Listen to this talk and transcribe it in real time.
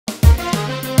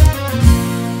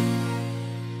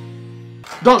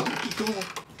Don,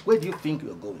 where do you think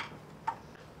you're going?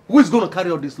 Who is going to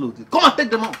carry all this load? Come and take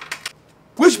them out.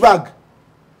 Which bag?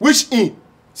 Which in?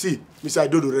 See, Mr.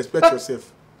 Dodo, respect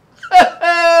yourself.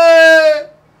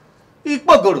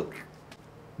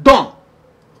 Don,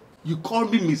 you call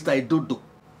me Mr. Dodo.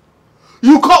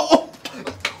 You call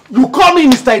me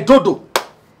Mr. Dodo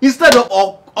instead of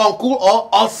uncle or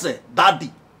Ose,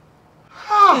 daddy.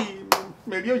 Don,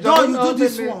 you do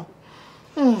this one.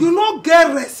 You don't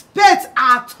get respect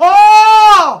at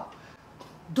all.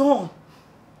 Don.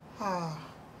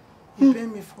 You pay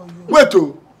me for you. Wait,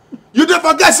 oh. You don't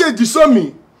forget say disown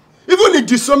me. Even if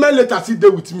disown me later sit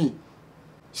there with me.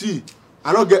 See,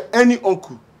 I don't get any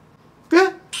uncle.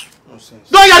 Okay? Nonsense.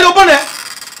 Don't you your bonnet?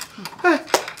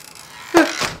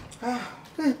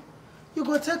 You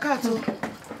go take her to.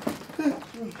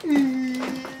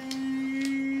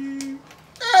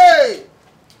 Hey!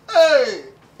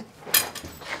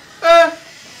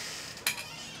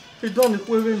 You don't need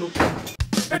to look.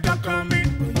 Don't call me.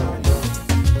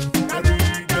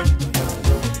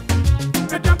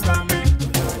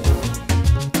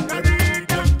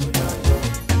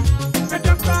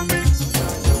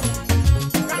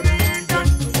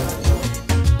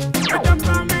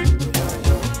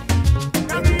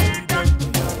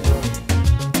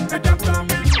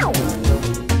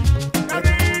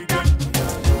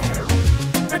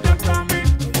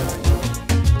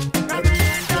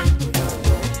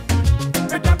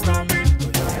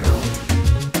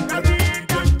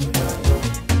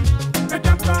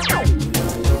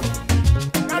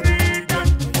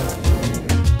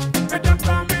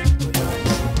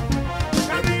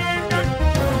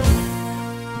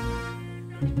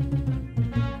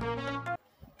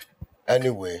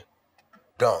 Anyway,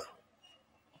 Don,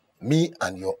 me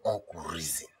and your uncle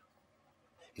reason.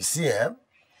 You see, that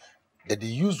they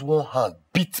use one hand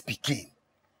beat Pekin,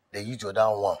 they use your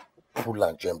other one pull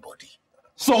and join body.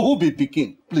 So who be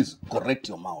Pekin? Please correct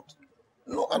your mouth.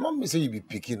 No, I don't mean say you be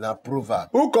Pekin, na proverb.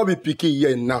 Who can be Pekin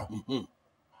here now?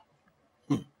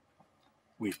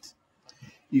 Wait.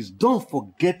 Is Don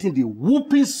forgetting the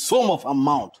whooping sum of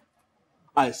amount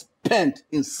I spent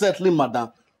in settling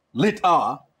Madam late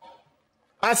hour?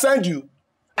 I send you.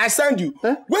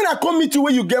 When I come meet you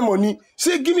where you get money,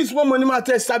 say give me small money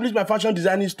to establish my fashion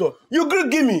designing store. You agree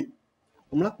give me.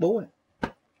 I'm like, boy,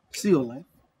 see your life.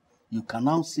 You can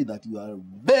now see that you are a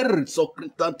very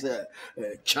recalcitrant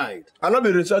child. I not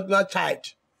be recalcitrant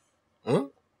child. I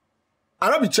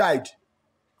not be child.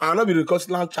 I not be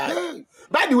recalcitrant child.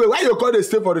 By the way, why you call the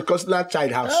stay for recalcitrant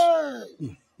child house?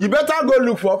 You better go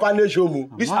look for orphanage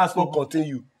home. This house will contain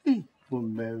you.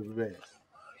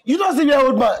 You don't see your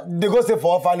old man, they go stay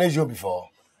for orphanage home before.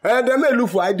 And they may look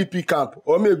for IDP camp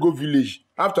or may go village.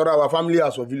 After all, our family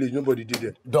house or village, nobody did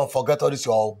it. Don't forget all this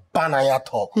your banaya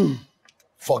talk.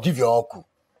 Forgive your uncle.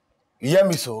 You hear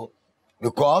me so?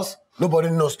 Because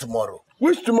nobody knows tomorrow.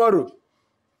 Which tomorrow?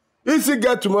 Easy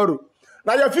get tomorrow.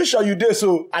 Now your fish are you there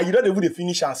so and you don't even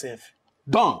finish yourself.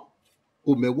 Don,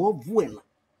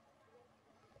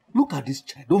 look at this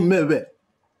child. Don't move.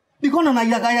 Because na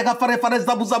yaga fare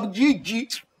zabu gigi.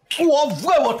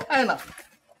 What kind of?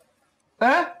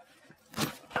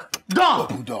 Don.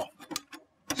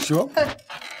 Sure.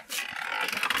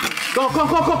 Don,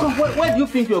 come. Where do you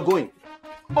think you're going?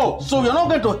 Oh, so you're not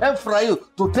going to help Frayo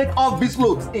to take all these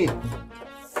loads in?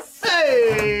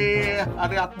 Hey,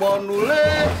 don't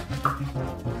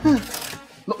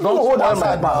hold that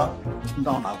side now.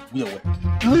 No, be aware.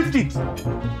 Lift it.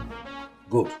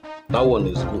 Good. That one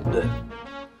is good there.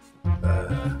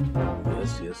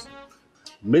 Yes.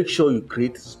 Make sure you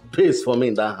create space for me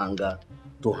in that hangar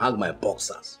to hang my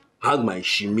boxers, hang my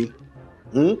shimmy.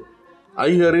 Are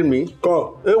you hearing me?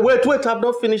 Come. Hey, wait, I've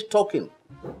not finished talking.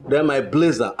 Then my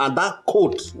blazer and that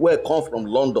coat where it comes from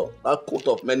London, that coat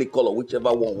of many colors,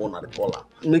 whichever one at the collar.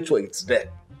 Make sure it's there.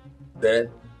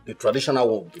 Then the traditional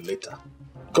one will be later.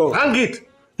 Come. Hang it.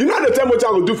 You know the time what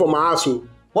I will do for my ass.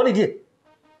 What did you?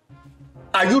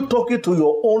 Are you talking to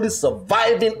your only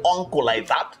surviving uncle like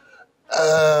that?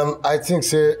 I think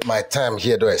say my time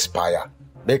here don't expire.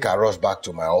 Make I rush back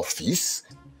to my office.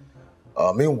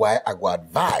 Meanwhile, I go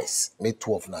advise me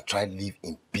two of them try live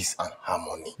in peace and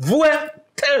harmony. Well,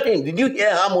 tell him, did you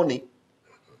hear harmony?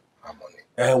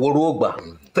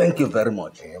 Harmony. Thank you very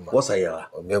much. What's a year?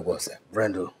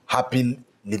 Brendo. Happy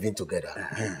living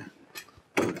together.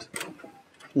 Good.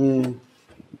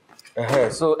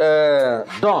 So,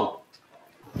 Don,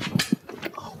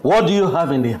 what do you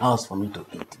have in the house for me to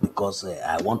eat? Because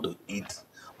I want to eat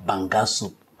banga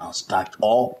soup and starch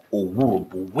or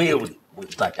owurubu whale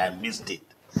with starch. I missed it.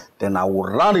 Then I will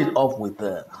round it off with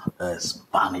a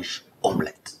Spanish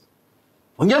omelette.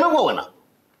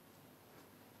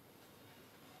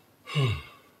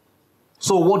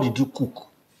 So what did you cook?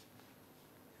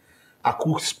 I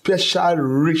cook special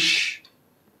rich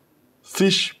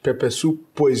fish pepper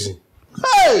soup poison.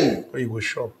 Hey! Where you go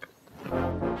shop?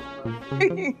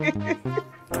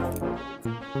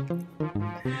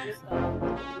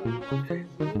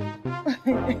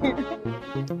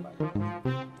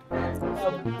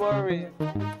 I'm boring.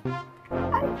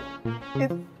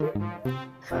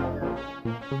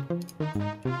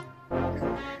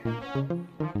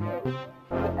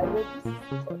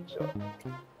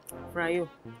 Frayo,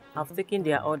 I've taken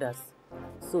their orders,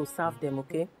 so serve them,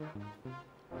 okay?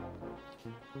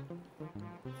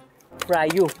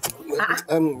 Frayo.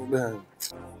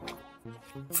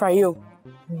 Frayo,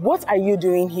 what are you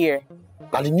doing here?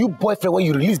 Now the new boyfriend when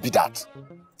you release be that.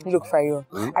 Look, Frayo,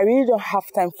 I really don't have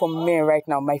time for men right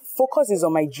now. My focus is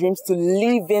on my dreams to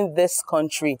live in this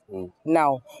country.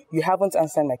 Now, you haven't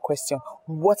answered my question.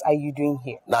 What are you doing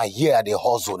here? Now here are the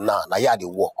hustle now. Now here are the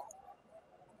work.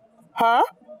 Huh?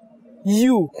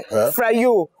 You,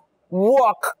 Frayo,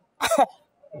 work.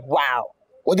 Wow.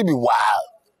 What do you mean, wow?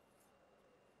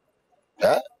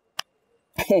 Huh?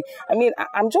 I mean,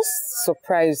 I'm just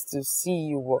surprised to see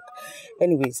you work.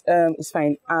 Anyways, it's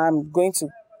fine. I'm going to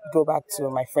go back to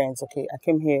my friends, okay? I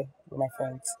came here with my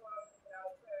friends.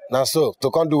 Now so, to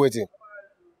come do waiting.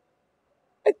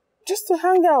 Just to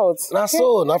hang out. Now okay?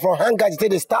 so, now from hang out you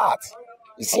take the start.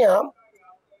 You see him?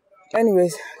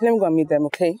 Anyways, let me go and meet them,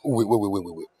 okay?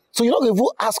 Wait. So you don't even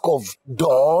ask of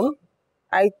Don?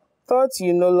 I thought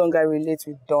you no longer relate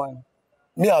with Don.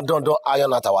 Me and Don don't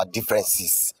iron out our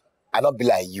differences. I don't be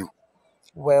like you.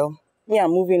 Well, me,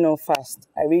 I'm moving on fast.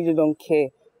 I really don't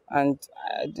care. And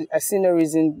I see no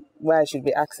reason why I should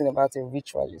be asking about a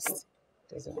ritualist.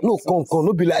 No, come,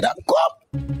 don't be like that. Come!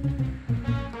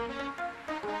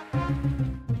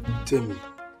 Tell me,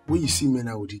 when you see men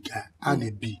now with the guy, how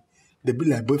they be? They be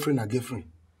like boyfriend and girlfriend.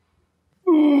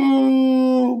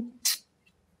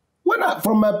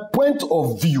 From my point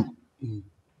of view,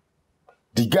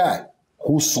 the guy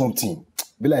holds something,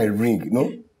 be like a ring, you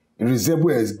know? It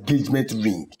resembles an engagement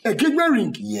ring. Engagement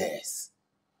ring? Yes.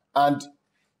 And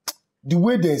the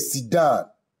way they sit down,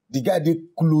 the guy they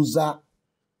closer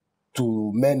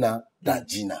to Mena than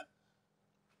Gina.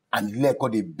 And the leg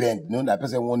got they bend, you know, that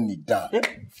person won't knee down.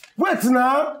 Wait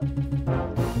now!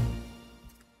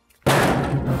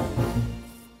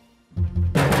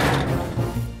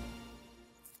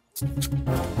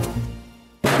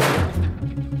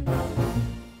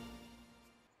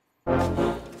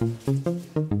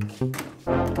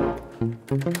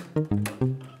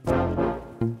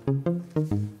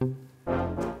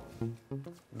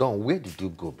 Don, where did you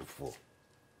go before?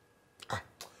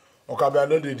 Okay, I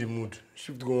don't do the mood.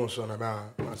 Shift go on, son.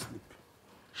 I'm sleep.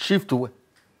 Shift to where?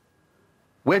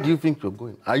 Where do you think you're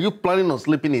going? Are you planning on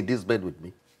sleeping in this bed with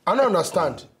me? I don't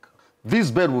understand.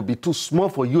 This bed will be too small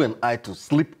for you and I to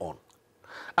sleep on.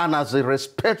 And as a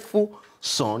respectful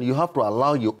son, you have to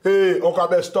allow your... Hey,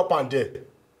 Okabe, stop and there.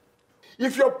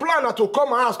 If your plan is to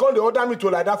come and ask, come the order me to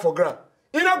like that for grand.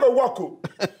 You not go walk.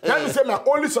 Let me say my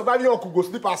only surviving uncle go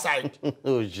sleep outside.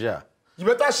 Oh, yeah. You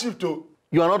better shift to.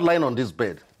 You are not lying on this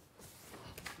bed.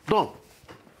 Don.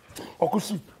 Uncle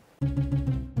sleep.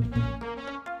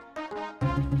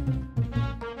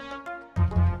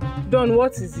 Don,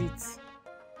 what is it?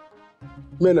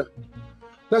 Mena,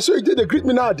 now so you did they greet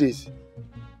me nowadays.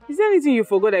 Is there anything you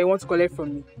forgot that you want to collect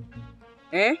from me?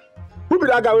 Eh? Who be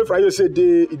that guy when Friday said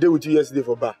he did with you yesterday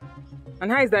for bar?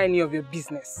 And how is that any of your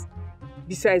business?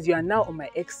 Besides, you are now on my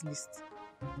ex list.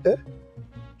 Eh?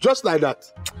 Just like that.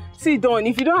 See, Don,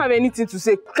 if you don't have anything to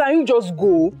say, can you just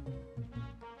go?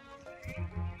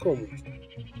 Come on.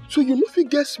 So you know if you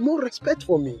get more respect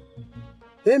for me.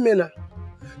 Hey, Mena.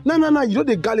 No, you know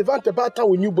the gallivant about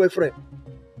town with new boyfriend.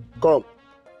 Come.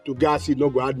 To gas it, no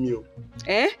go add me.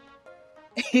 Eh?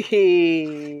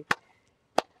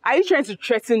 Are you trying to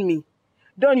threaten me?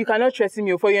 Don, you cannot threaten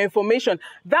me. For your information,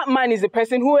 that man is the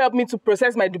person who helped me to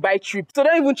process my Dubai trip. So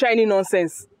don't even try any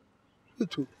nonsense. You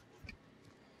too.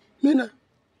 Mena,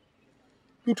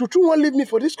 you two won't leave me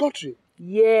for this country.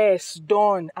 Yes,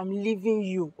 Don, I'm leaving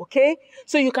you, okay?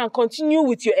 So you can continue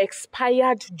with your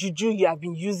expired juju you have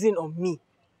been using on me,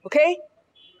 okay?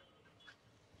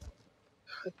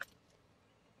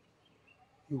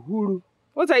 Uhuru.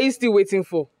 What are you still waiting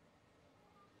for?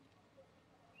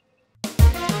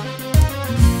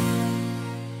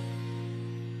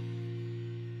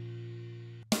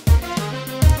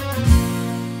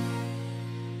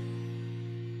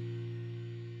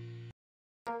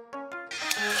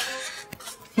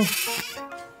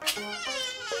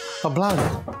 Hablar.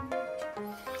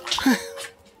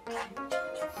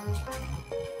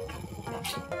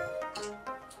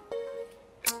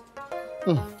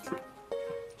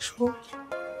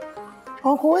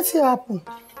 Uncle, what's happened?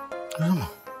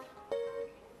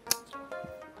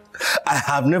 I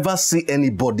have never seen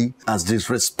anybody as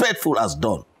disrespectful as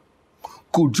Don.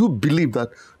 Could you believe that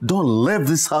Don left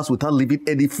this house without leaving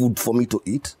any food for me to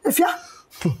eat?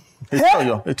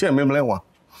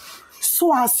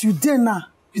 So as you did now,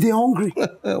 you're hungry.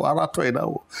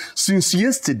 Since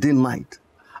yesterday night,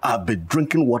 I've been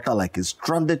drinking water like a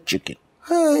stranded chicken.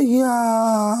 Hey,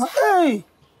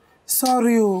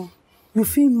 sorry, you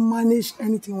feel manage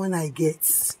anything when I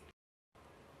get.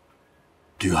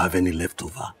 Do you have any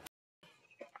leftover?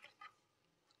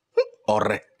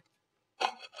 Ore.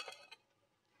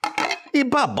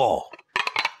 Ibabo.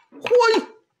 Why?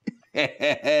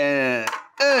 Hey.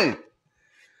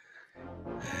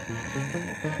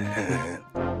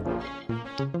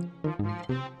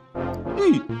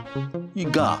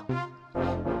 Iga.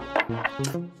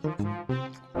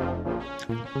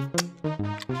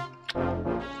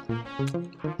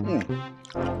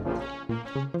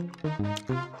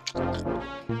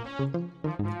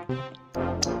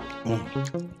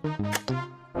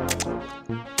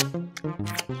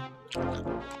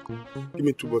 Give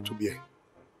me 2 bottles beer.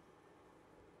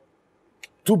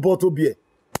 2 bottles beer.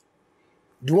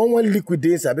 The one liquid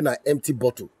days have been an empty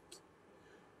bottle.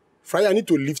 Friday, I need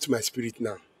to lift my spirit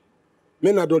now.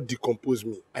 Men are not decompose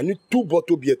me. I need 2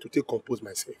 bottles beer to take compose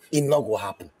myself. It not go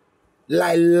happen.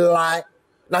 Lie.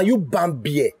 Now you ban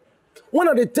beer.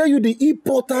 When they tell you the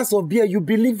importance of beer, you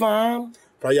believe am?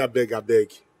 Friday, I beg.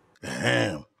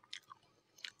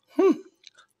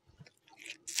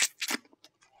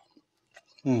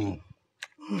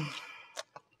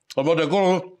 About the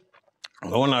girl,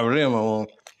 the one I remember.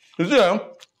 You see,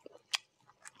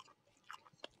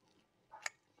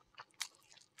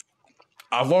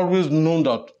 I've always known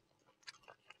that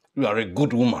you are a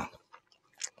good woman.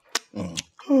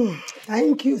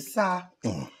 Thank you, sir.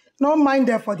 No mind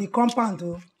there for the compound,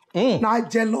 though. Now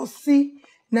jealousy,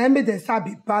 now made the sir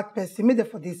be bad person, made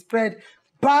for the spread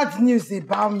bad news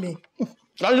about me.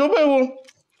 And you will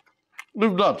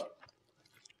leave that.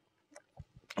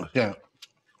 Okay.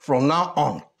 From now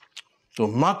on, no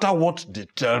matter what they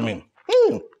tell me,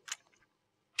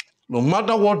 no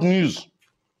matter what news,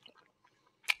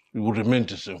 it will remain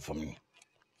the same for me.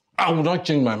 I will not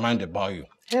change my mind about you.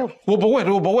 Oh, but wait.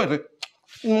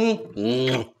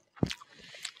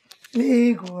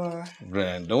 Igor.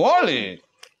 Brenda Wally.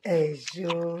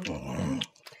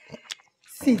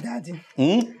 See, Daddy.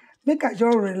 Make I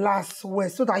just relax well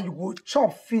so that you go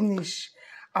chop finish.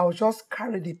 I will just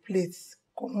carry the plates,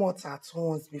 come out at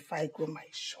once before I go my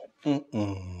shop.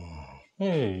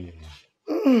 Hey.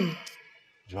 You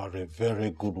are a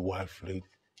very good wifely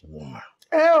woman.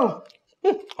 Oh.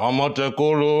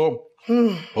 Amatekolo.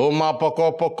 Oma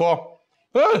poko.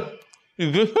 Hey.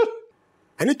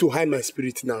 I need to hide my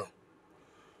spirit now.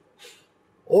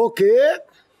 Okay.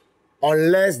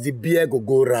 Unless the beer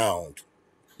go round.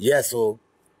 Yes, so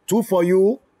 2 for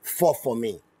you, 4 for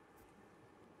me.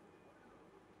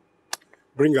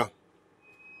 Bring her.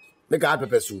 Make her hot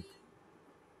pepper soup.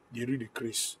 You read the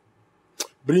Chris.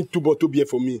 Bring 2 bottles beer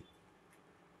for me.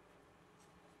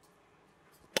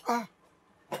 I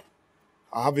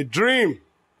have a dream.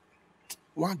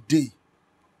 One day,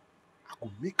 I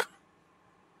will make her.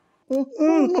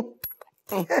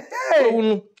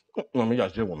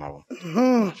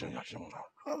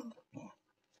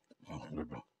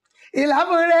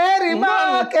 Ilabureri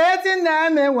ma keti na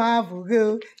me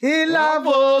wafugo.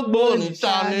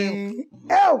 Ilabogbontani.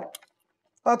 Oh.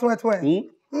 What?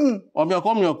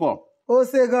 Omiako.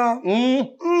 Osega.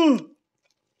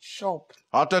 Shop.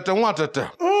 Atete.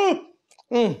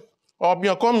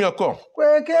 Omiako.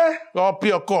 Kweke.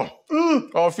 Opiako.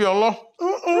 Ofiolo.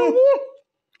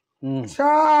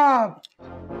 Shop.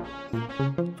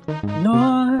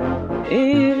 Lord,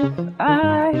 if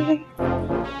I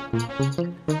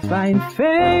find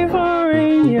favor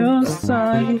in your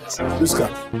sight. Luska,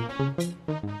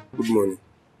 good morning.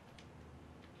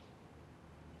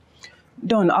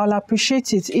 Don, I'll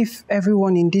appreciate it if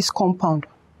everyone in this compound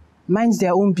minds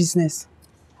their own business.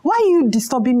 Why are you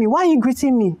disturbing me? Why are you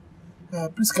greeting me?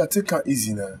 Please, take her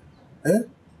easy now.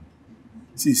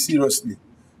 See, seriously,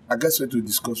 I guess we have to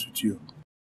discuss with you.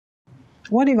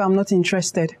 What if I'm not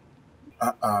interested?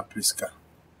 Priska.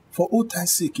 For old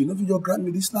time's sake, you just grant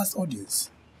me this last audience.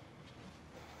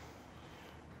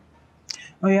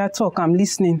 Oh yeah, talk, I'm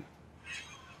listening.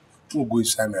 We'll go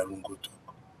inside my room, go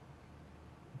talk.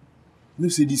 You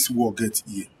say this war gets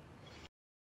here.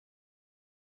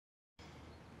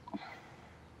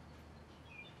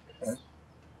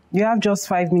 You have just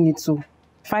 5 minutes, so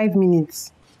 5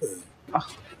 minutes.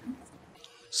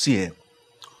 See,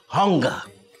 hunger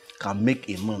can make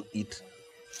a man eat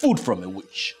Food from a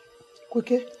witch.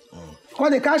 Okay.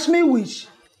 Because they catch me witch.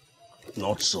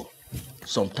 Not so.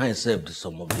 Sometimes served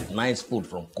some of the nice food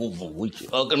from Kovo, which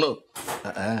okay, no.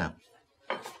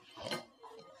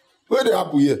 Where the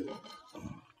apple here?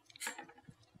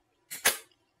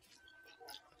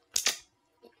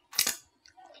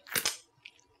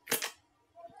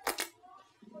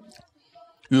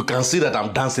 You can see that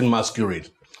I'm dancing masquerade,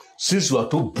 since you are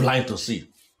too blind to see.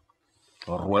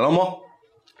 Well,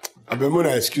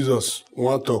 Abemona, excuse us. We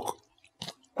want to talk.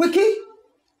 Quickie?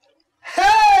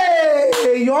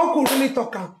 Hey! Your uncle really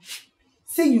talking.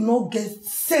 Say you no get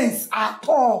sense at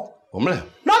all. Omle.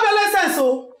 Not really sense,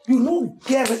 so you no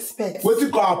get respect. What's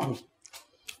it called, apple?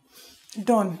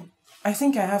 Don, I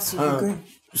think I have to go.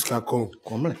 Priska, come.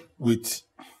 Omle. Wait.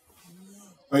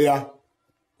 Oh yeah.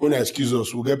 When excuse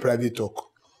us, we'll get private talk.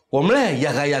 Omle,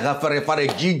 yaga fare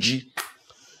Gigi.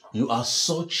 You are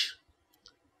such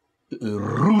a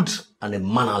rude and a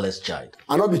mannerless child.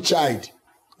 I not be child.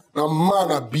 Now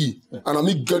man I be. And I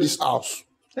me get this house.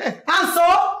 And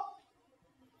so?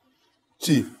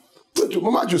 See, wait,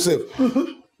 mama yourself.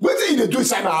 What did you do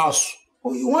inside my house?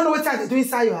 Oh, you want to know what I do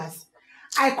inside your house?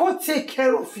 I can't take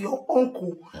care of your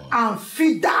uncle and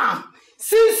feed them.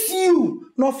 Since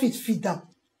you not feed them.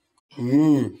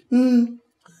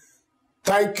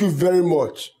 Thank you very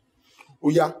much. Oh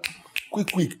yeah,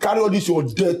 quick. Carry all this your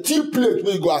dirty plate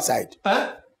when you go outside.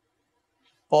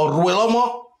 Or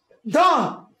Ruelomo?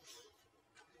 Done.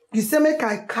 You say make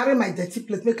I carry my dirty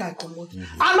plate, make I come out.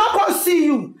 I'm not gonna see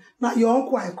you. Now your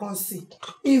uncle I can't see.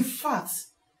 In fact,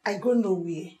 I go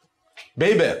nowhere.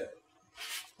 Baby.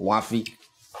 Wafi.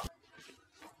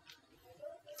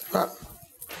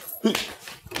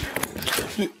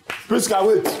 Priska,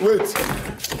 wait.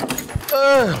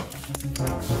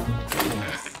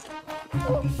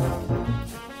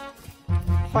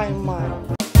 Fine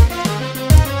man.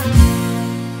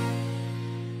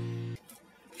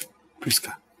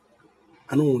 Priska,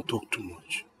 I don't want to talk too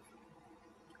much.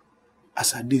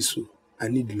 As I did so, I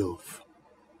need love.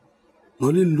 Not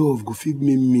only love go feed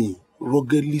me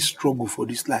ruggedly struggle for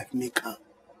this life maker.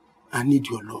 I need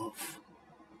your love.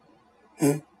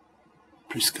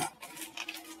 Priska,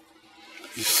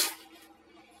 please,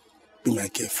 be my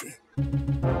girlfriend.